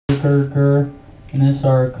grr, and this is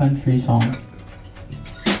our country song.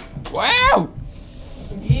 Wow!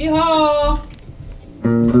 Yeehaw!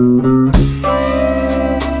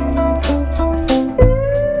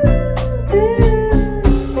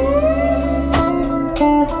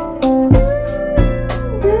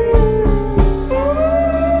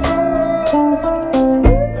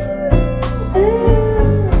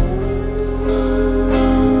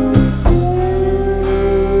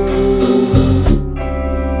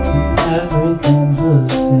 Everything's the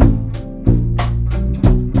same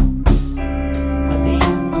at the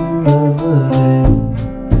end of the day.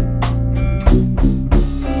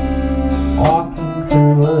 Walking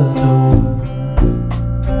through a door,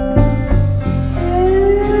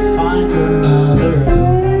 find another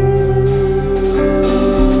door.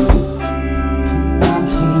 I've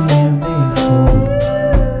seen you before,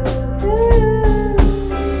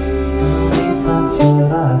 at least that's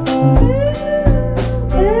what I think.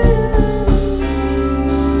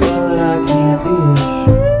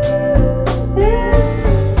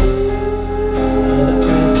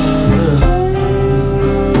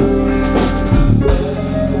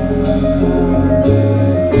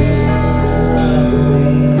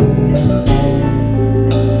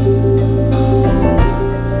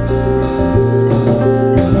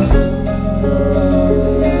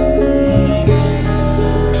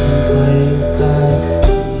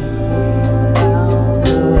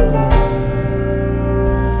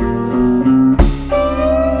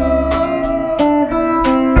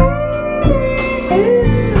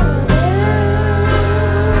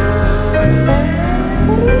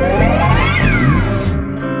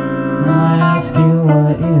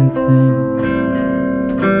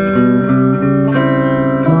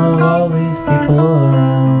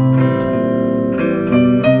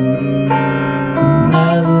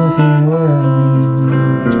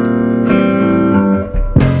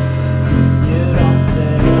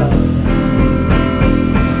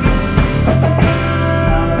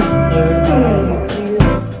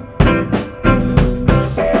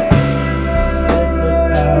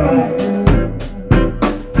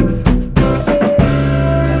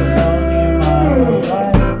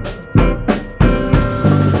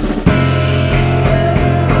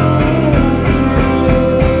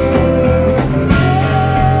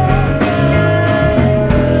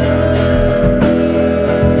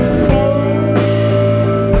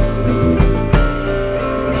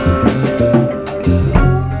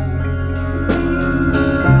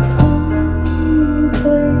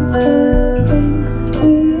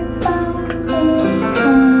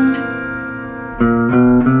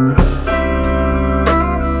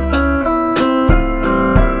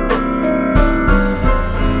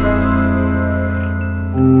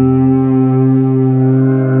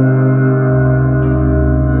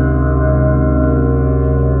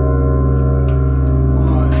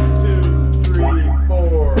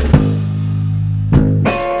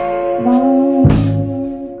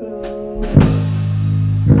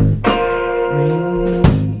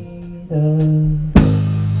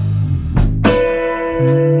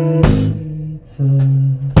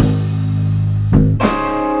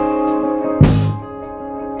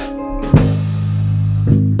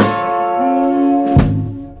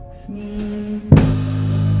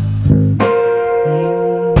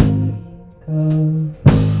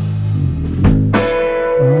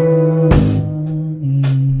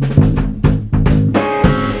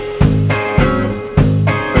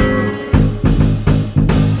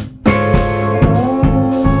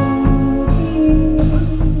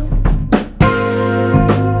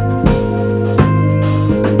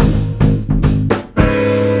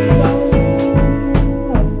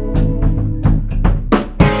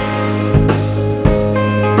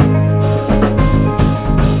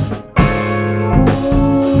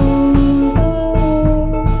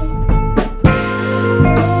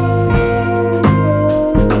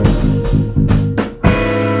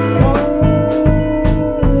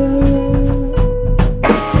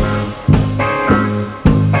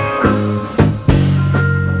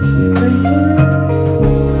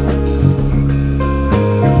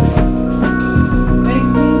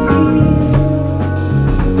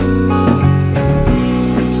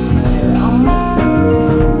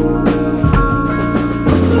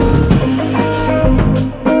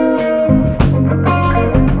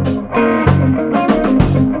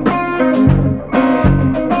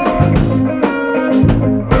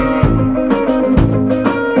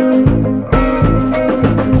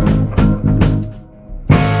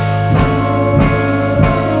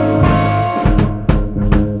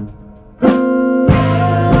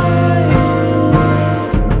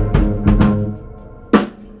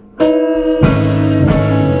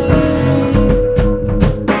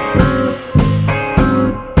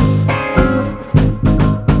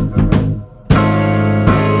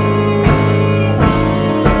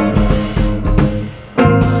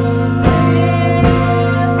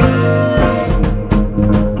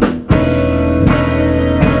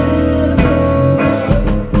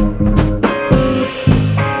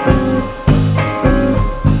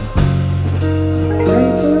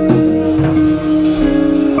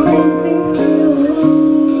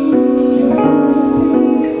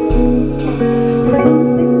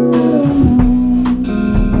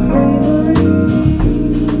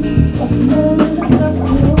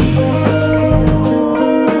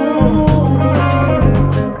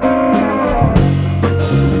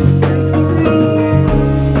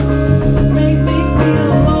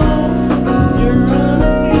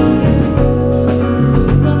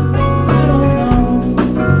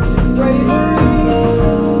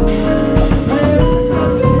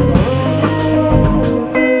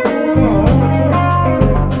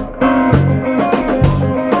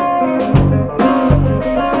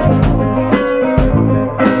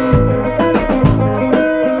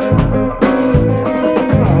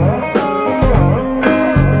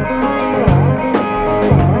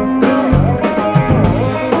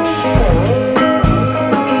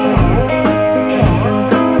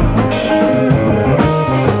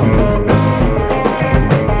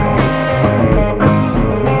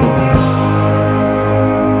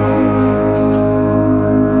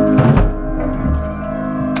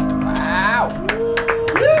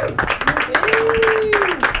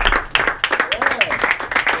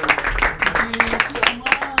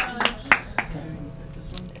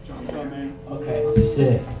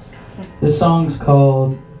 6. This song's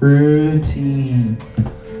called Routine.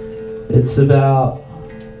 It's about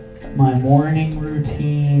my morning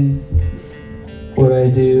routine, what I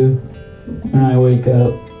do when I wake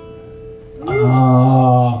up.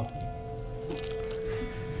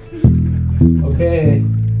 Okay,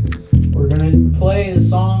 we're gonna play the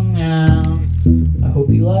song now. I hope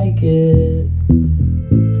you like it.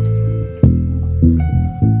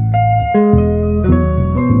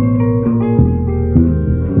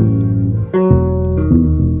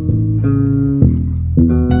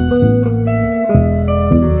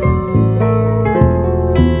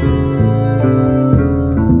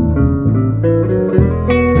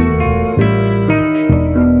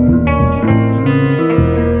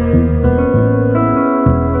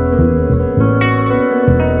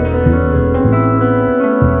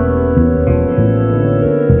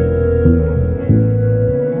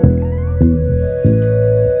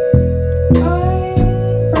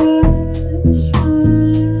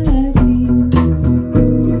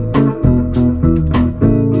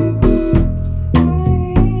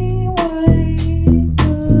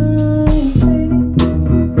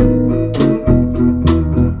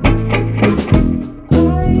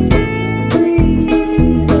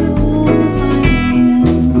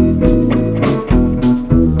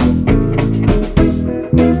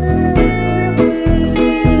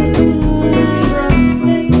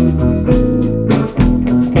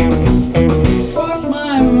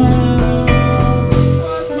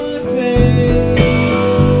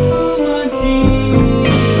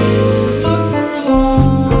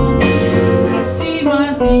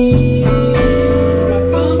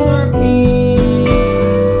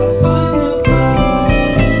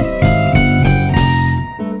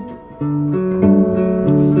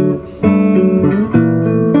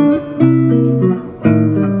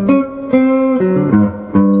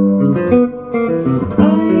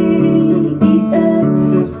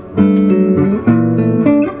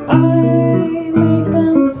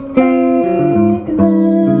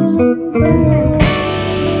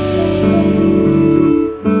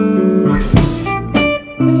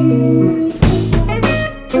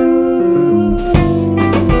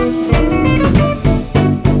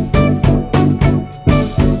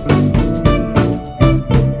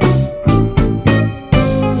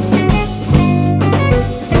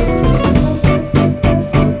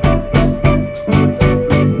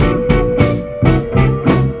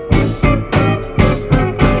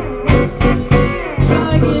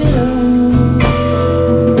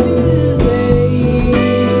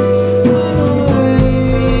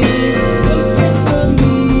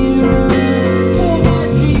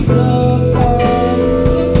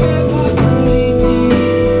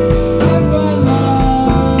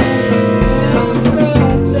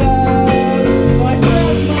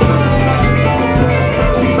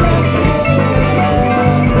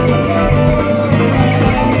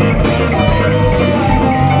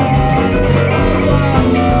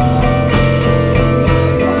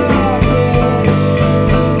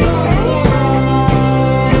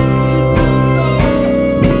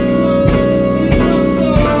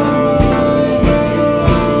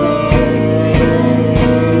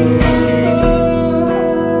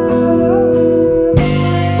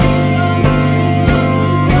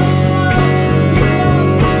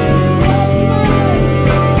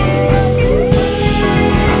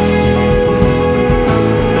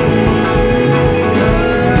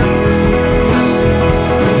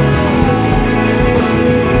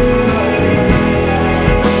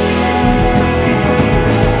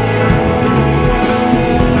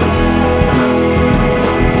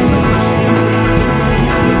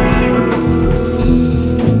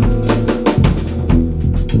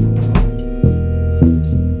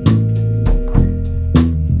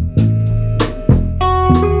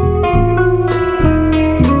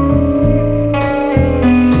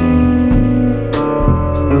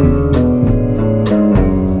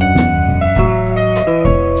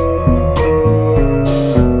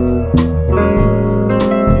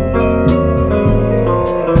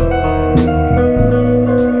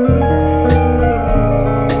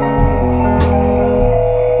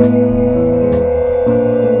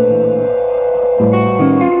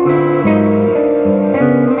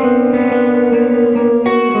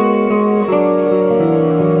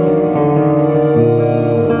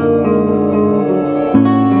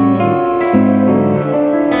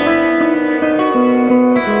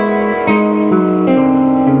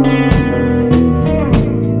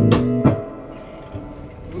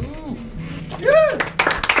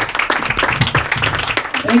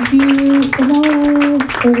 Thank you so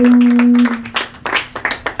much, everyone.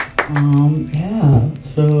 Yeah.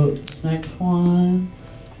 So this next one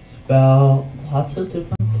is about lots of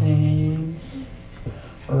different things.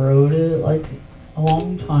 I wrote it like a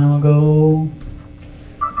long time ago.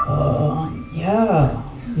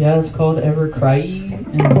 Yeah, it's called Ever Cry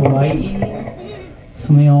in Hawaii.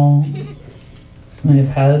 Some of y'all may have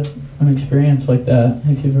had an experience like that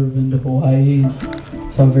if you've ever been to Hawaii.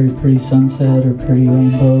 Saw a very pretty sunset or pretty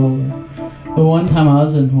rainbow. The one time I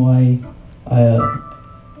was in Hawaii,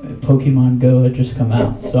 Pokemon Go had just come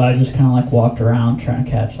out, so I just kind of like walked around trying to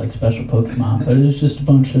catch like special Pokemon, but it was just a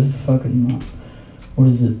bunch of fucking what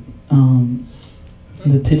is it?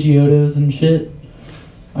 The Pidgeotos and shit.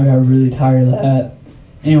 I got really tired of that.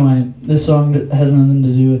 Anyway, this song has nothing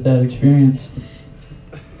to do with that experience.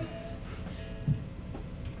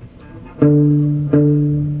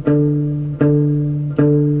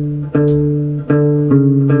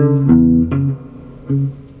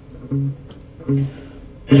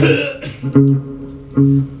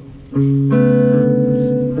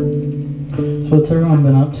 So what's everyone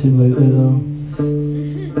been up to lately though?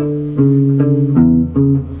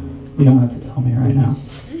 You don't have to tell me right now.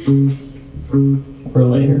 Or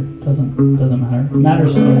later. Doesn't matter. It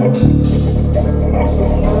matters to me.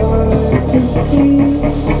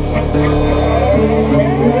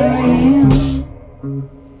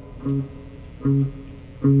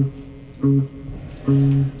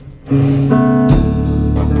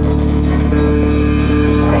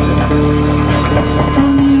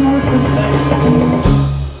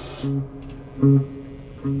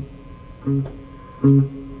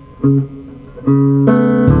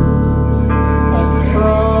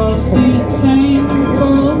 Across these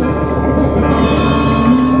tangled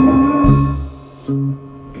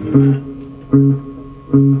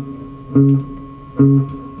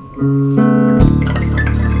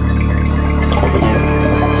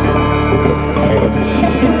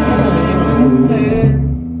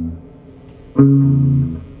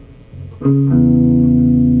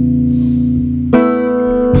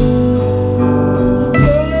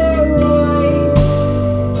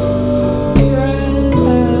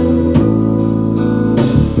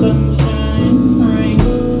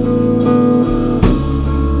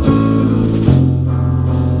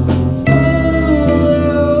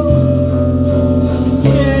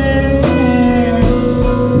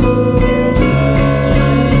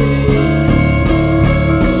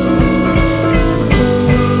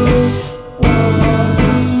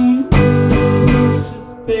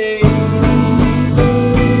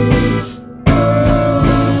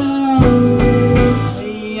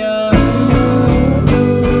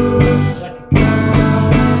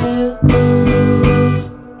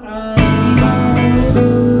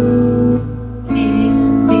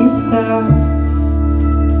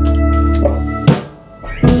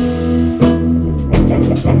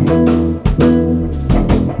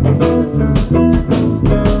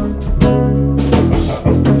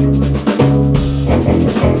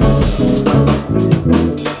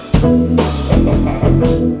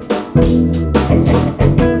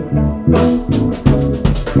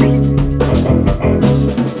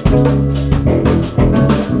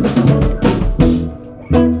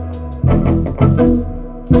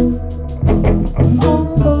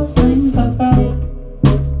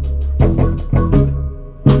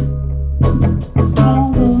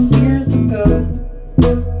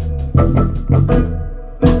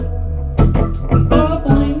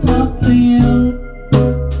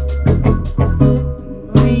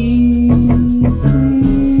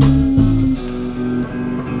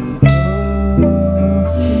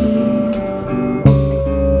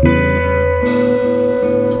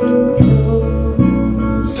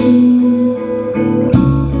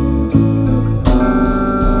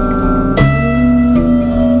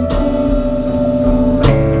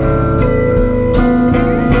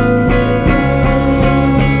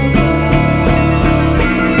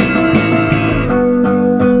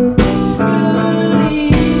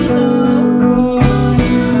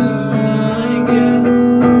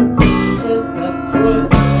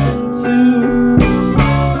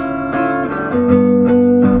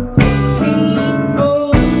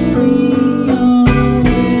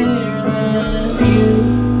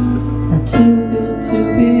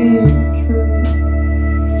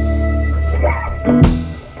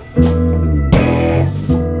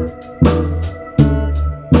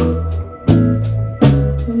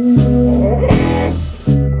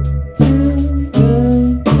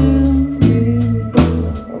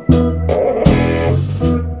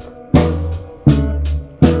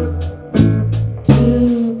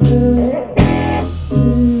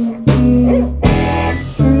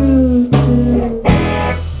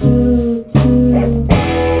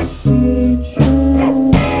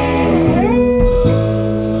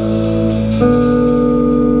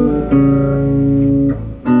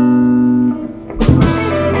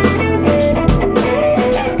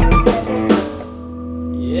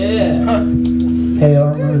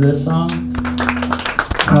remember this song?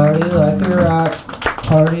 Party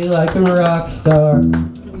like a rock star.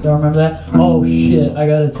 Y'all remember that? Oh shit, I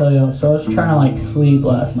gotta tell y'all. So I was trying to like sleep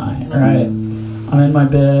last night, right? I'm in my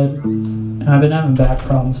bed, and I've been having back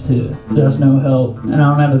problems too, so that's no help. And I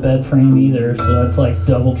don't have a bed frame either, so that's like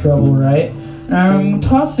double trouble, right? And I'm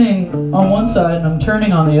tossing on one side and I'm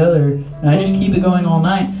turning on the other, and I just keep it going all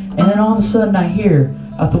night. And then all of a sudden I hear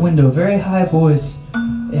out the window, a very high voice,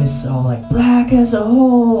 it's all like, black as a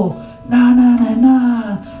hole, nah, nah, nah,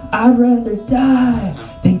 nah, I'd rather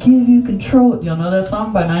die than give you control. Y'all know that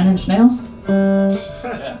song by 9 Inch Nails?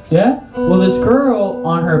 Yeah? Well, this girl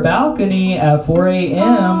on her balcony at 4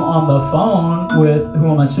 a.m. on the phone with who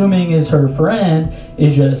I'm assuming is her friend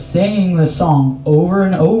is just singing the song over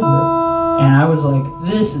and over. And I was like,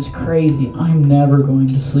 this is crazy. I'm never going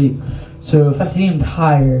to sleep. So if I seem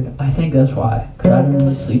tired, I think that's why. Because I didn't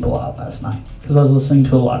really sleep a lot last night. Because I was listening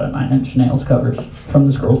to a lot of 9 Inch Nails covers from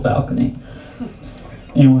this girl's balcony.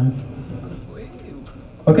 Anyway.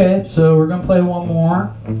 Okay, so we're going to play one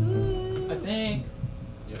more. I think.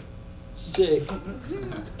 Yep. Sick.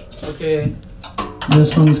 Okay.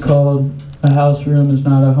 This one's called A House Room Is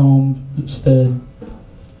Not a Home Instead.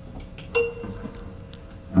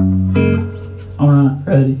 I'm not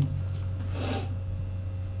ready.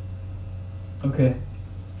 Okay.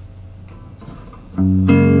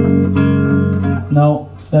 No,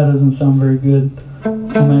 that doesn't sound very good.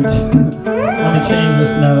 Let me change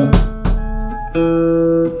this note.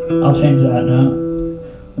 I'll change that note.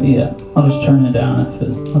 But yeah, I'll just turn it down if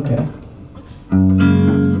it. Okay.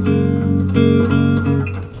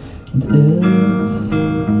 And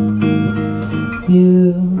if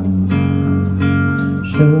you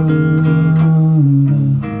show me.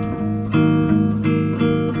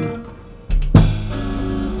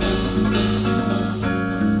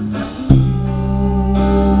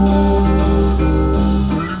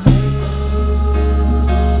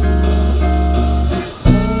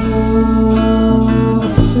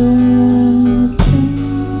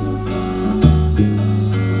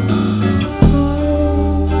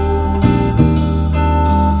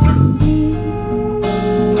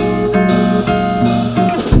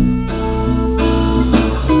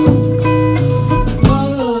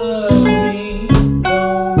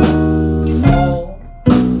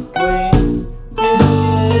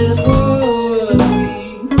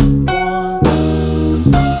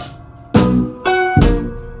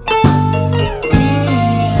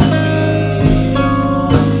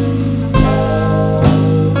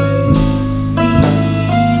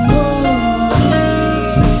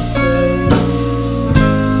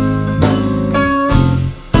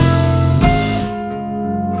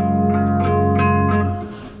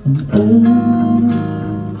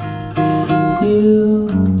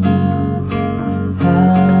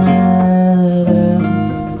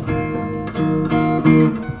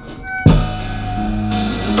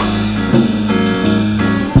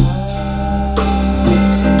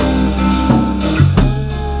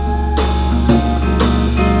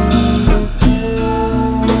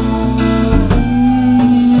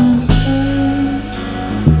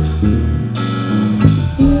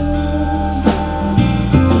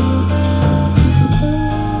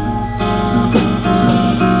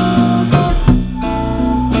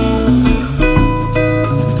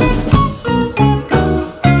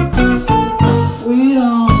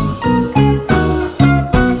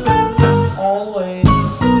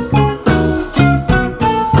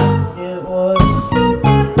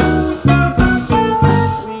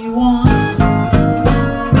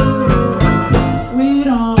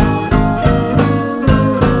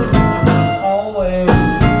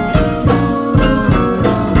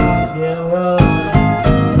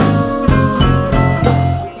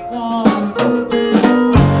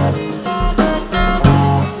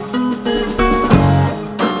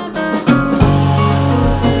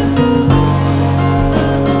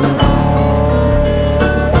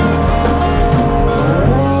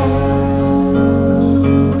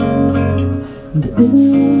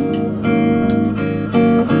 And